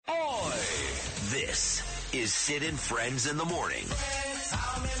This is Sid and Friends in the Morning.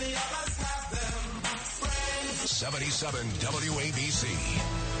 77 WABC.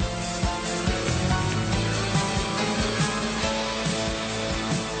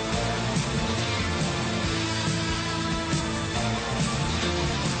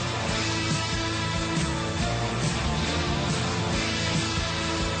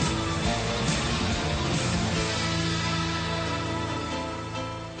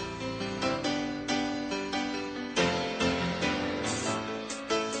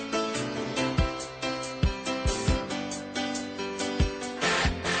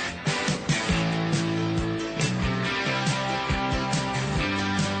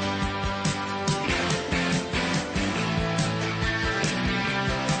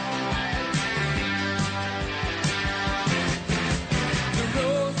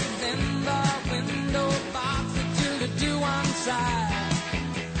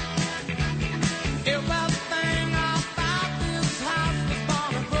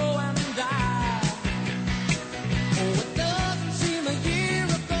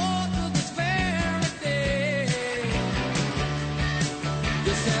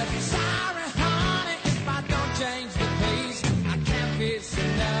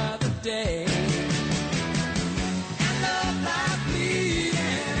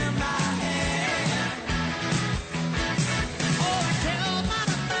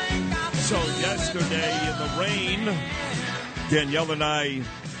 Daniella and I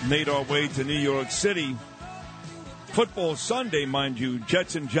made our way to New York City. Football Sunday, mind you,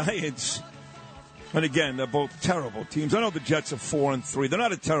 Jets and Giants. And again, they're both terrible teams. I know the Jets are 4-3. They're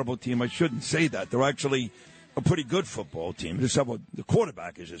not a terrible team. I shouldn't say that. They're actually a pretty good football team. Just how the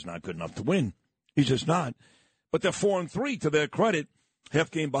quarterback is just not good enough to win. He's just not. But they're 4-3 to their credit.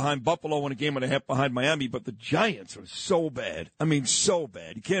 Half game behind Buffalo and a game and a half behind Miami. But the Giants are so bad. I mean, so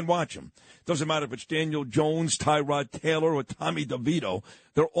bad. You can't watch them. Doesn't matter if it's Daniel Jones, Tyrod Taylor, or Tommy DeVito.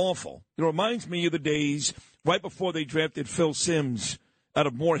 They're awful. It reminds me of the days right before they drafted Phil Simms out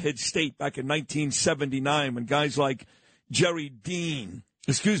of Morehead State back in 1979 when guys like Randy Dean,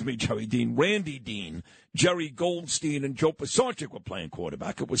 Jerry Goldstein, and Joe Pisarcik were playing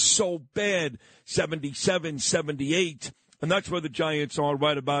quarterback. It was so bad, 77, 78. And that's where the Giants are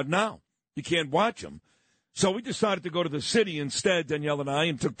right about now. You can't watch them. So we decided to go to the city instead, Danielle and I,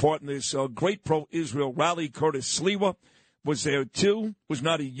 and took part in this great pro-Israel rally. Curtis Sliwa was there, too. It was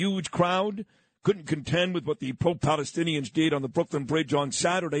not a huge crowd. Couldn't contend with what the pro-Palestinians did on the Brooklyn Bridge on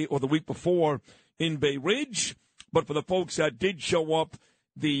Saturday or the week before in Bay Ridge. But for the folks that did show up,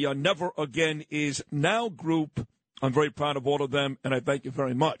 the Never Again Is Now group, I'm very proud of all of them, and I thank you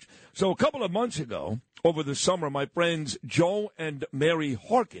very much. So a couple of months ago, over the summer, my friends Joe and Mary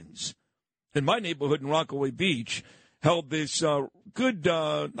Harkins in my neighborhood in Rockaway Beach held this good,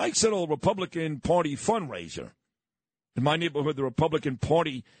 nice little Republican Party fundraiser. In my neighborhood, the Republican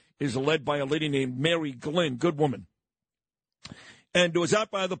Party is led by a lady named Mary Glynn, good woman. And it was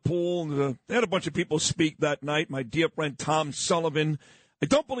out by the pool. And, they had a bunch of people speak that night. My dear friend Tom Sullivan. I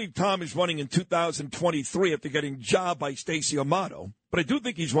don't believe Tom is running in 2023 after getting jobbed by Stacey Amato, but I do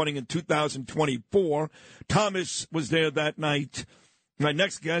think he's running in 2024. Thomas was there that night. My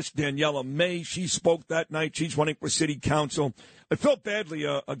next guest, Daniella May, she spoke that night. She's running for city council. I felt badly.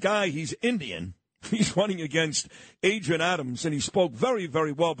 A guy, he's Indian. He's running against Adrian Adams, and he spoke very,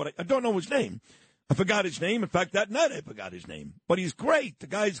 very well, but I don't know his name. I forgot his name. In fact, that night I forgot his name. But he's great. The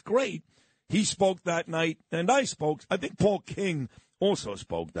guy's great. He spoke that night, and I spoke. I think Paul King also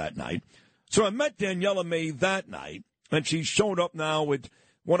spoke that night. So I met Daniella May that night, and she showed up now at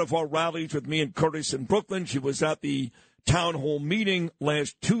one of our rallies with me and Curtis in Brooklyn. She was at the town hall meeting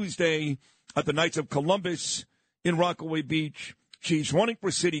last Tuesday at the Knights of Columbus in Rockaway Beach. She's running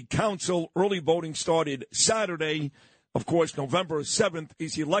for city council. Early voting started Saturday. Of course, November 7th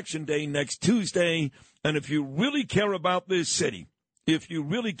is election day next Tuesday. And if you really care about this city,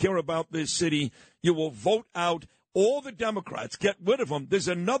 you will vote out all the Democrats. Get rid of them. There's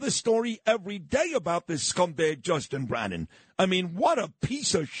another story every day about this scumbag Justin Brannan. I mean, what a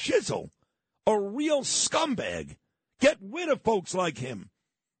piece of shizzle. A real scumbag. Get rid of folks like him.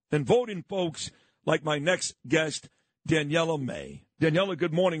 And vote in folks like my next guest, Daniella May. Daniella,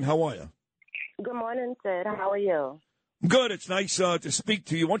 good morning. How are you? Good morning, Sid. How are you? Good. It's nice to speak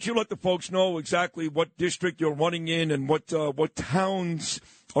to you. Why don't you let the folks know exactly what district you're running in and what towns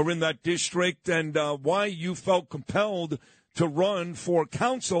are in that district and why you felt compelled to run for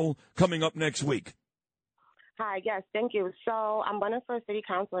council coming up next week. Hi, yes, thank you. So I'm running for city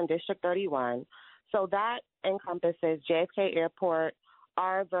council in District 31. So that encompasses JFK Airport,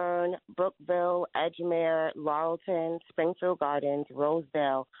 Arverne, Brookville, Edgemere, Laurelton, Springfield Gardens,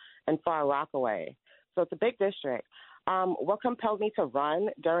 Rosedale, and Far Rockaway. So it's a big district. What compelled me to run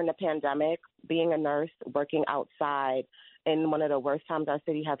during the pandemic, being a nurse, working outside in one of the worst times our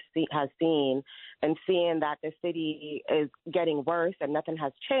city has seen, and seeing that the city is getting worse and nothing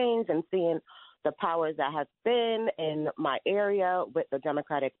has changed, and seeing the powers that have been in my area with the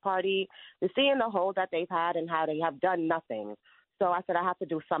Democratic Party, seeing the hold that they've had and how they have done nothing. So I said I have to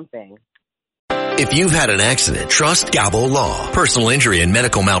do something. If you've had an accident, trust Gabo Law. Personal injury and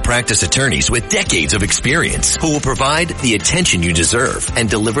medical malpractice attorneys with decades of experience who will provide the attention you deserve and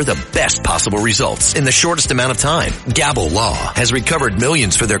deliver the best possible results in the shortest amount of time. Gabo Law has recovered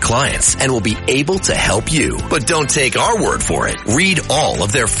millions for their clients and will be able to help you. But don't take our word for it. Read all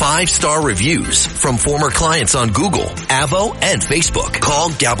of their 5-star reviews from former clients on Google, Avo, and Facebook. Call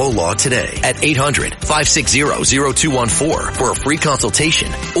Gabo Law today at 800-560-0214 for a free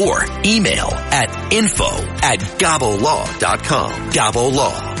consultation or email at info@gabolaw.com. Gabo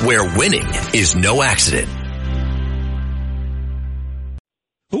Law, where winning is no accident.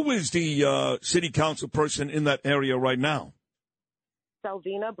 Who is the city council person in that area right now?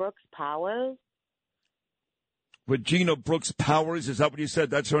 Selvina Brooks Powers. Regina Brooks Powers, is that what you said?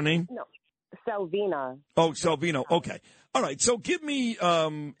 That's her name? No, Selvina. Oh, Selvina. Okay. All right. So give me,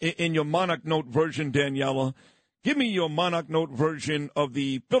 in your Monarch Note version, Daniella, give me your Monarch Note version of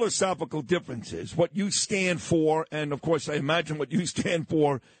the philosophical differences, what you stand for, and, of course, I imagine what you stand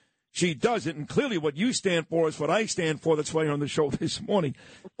for, she doesn't, and clearly what you stand for is what I stand for. That's why you're on the show this morning.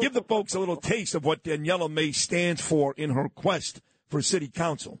 Give the folks a little taste of what Daniella May stands for in her quest for city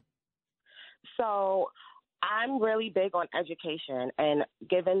council. So I'm really big on education and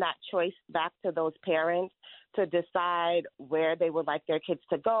giving that choice back to those parents to decide where they would like their kids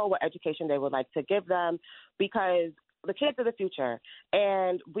to go, what education they would like to give them, because the kids are the future,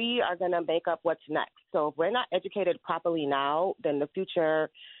 and we are going to make up what's next. So if we're not educated properly now, then the future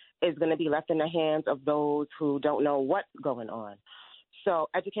is going to be left in the hands of those who don't know what's going on. So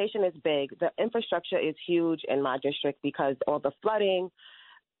education is big. The infrastructure is huge in my district because all the flooding,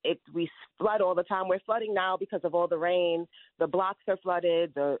 we flood all the time. We're flooding now because of all the rain. The blocks are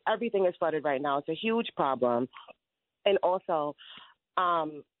flooded. Everything is flooded right now. It's a huge problem. And also,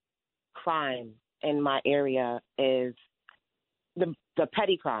 crime in my area is the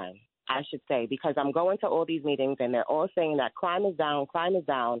petty crime, I should say, because I'm going to all these meetings and they're all saying that crime is down.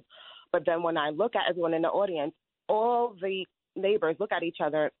 But then when I look at everyone in the audience, all the neighbors look at each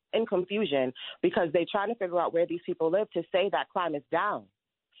other in confusion because they're trying to figure out where these people live to say that crime is down.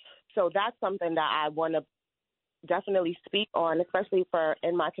 So that's something that I want to definitely speak on, especially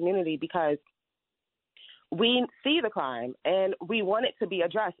in my community, because we see the crime and we want it to be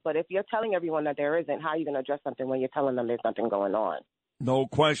addressed. But if you're telling everyone that there isn't, how are you going to address something when you're telling them there's nothing going on? No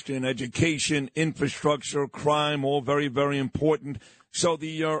question. Education, infrastructure, crime, all very, very important. So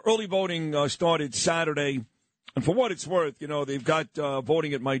the early voting started Saturday. And for what it's worth, they've got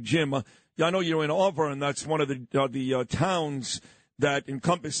voting at my gym. I know you're in Auburn. That's one of the towns that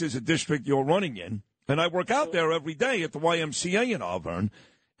encompasses a district you're running in. And I work out there every day at the YMCA in Auburn.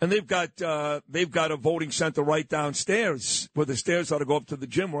 And they've got a voting center right downstairs where the stairs are to go up to the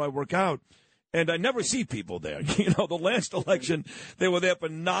gym where I work out. And I never see people there. The last election, they were there for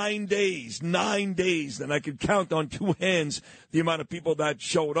 9 days, and I could count on two hands the amount of people that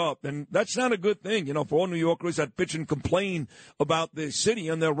showed up. And that's not a good thing, for all New Yorkers that bitch and complain about this city.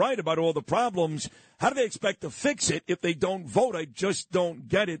 And they're right about all the problems. How do they expect to fix it if they don't vote? I just don't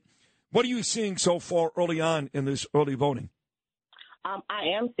get it. What are you seeing so far early on in this early voting? I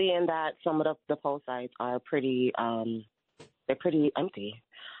am seeing that some of the poll sites are pretty empty.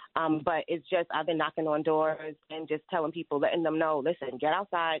 But it's just I've been knocking on doors and just telling people, letting them know, listen, get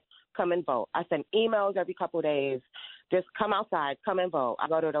outside, come and vote. I send emails every couple of days. Just come outside, come and vote. I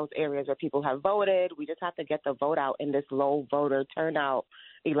go to those areas where people have voted. We just have to get the vote out in this low voter turnout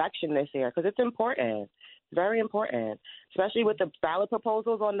election this year because it's important. It's very important, especially with the ballot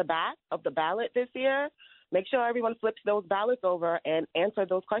proposals on the back of the ballot this year. Make sure everyone flips those ballots over and answer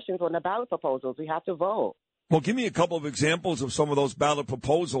those questions on the ballot proposals. We have to vote. Well, give me a couple of examples of some of those ballot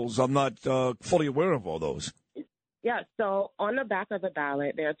proposals. I'm not fully aware of all those. Yeah, so on the back of the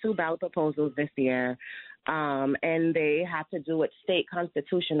ballot, there are two ballot proposals this year, and they have to do with state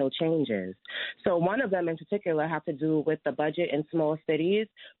constitutional changes. So one of them in particular have to do with the budget in small cities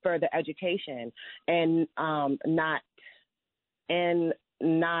for the education and not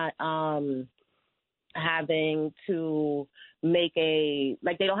having to make they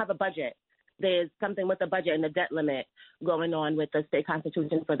don't have a budget. There's something with the budget and the debt limit going on with the state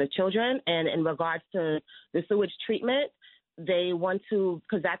constitution for the children. And in regards to the sewage treatment, they want to,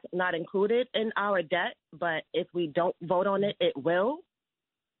 because that's not included in our debt, but if we don't vote on it, it will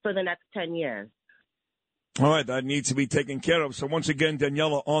for the next 10 years. All right, that needs to be taken care of. So once again,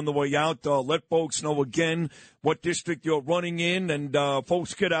 Daniella, on the way out, let folks know again what district you're running in. And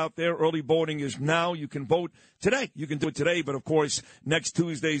folks, get out there. Early voting is now. You can vote today. You can do it today. But, of course, next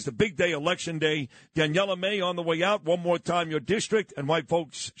Tuesday is the big day, Election Day. Daniella May on the way out. One more time, your district and why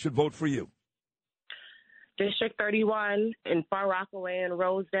folks should vote for you. District 31 in Far Rockaway and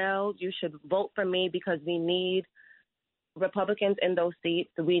Rosedale. You should vote for me because we need Republicans in those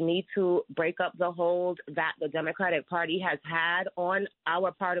seats. We need to break up the hold that the Democratic Party has had on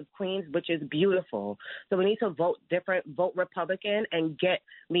our part of Queens, which is beautiful. So we need to vote different, vote Republican, and get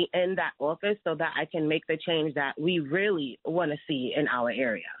me in that office so that I can make the change that we really want to see in our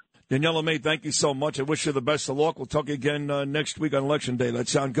area. Daniella May, thank you so much. I wish you the best of luck. We'll talk again next week on Election Day. That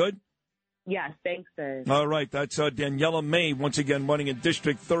sound good? Yes, thanks, sir. All right, that's Daniella May, once again running in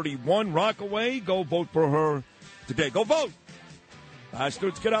District 31, Rockaway. Go vote for her today. Go vote.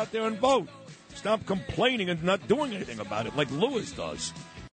 Bastards, get out there and vote. Stop complaining and not doing anything about it like Lewis does.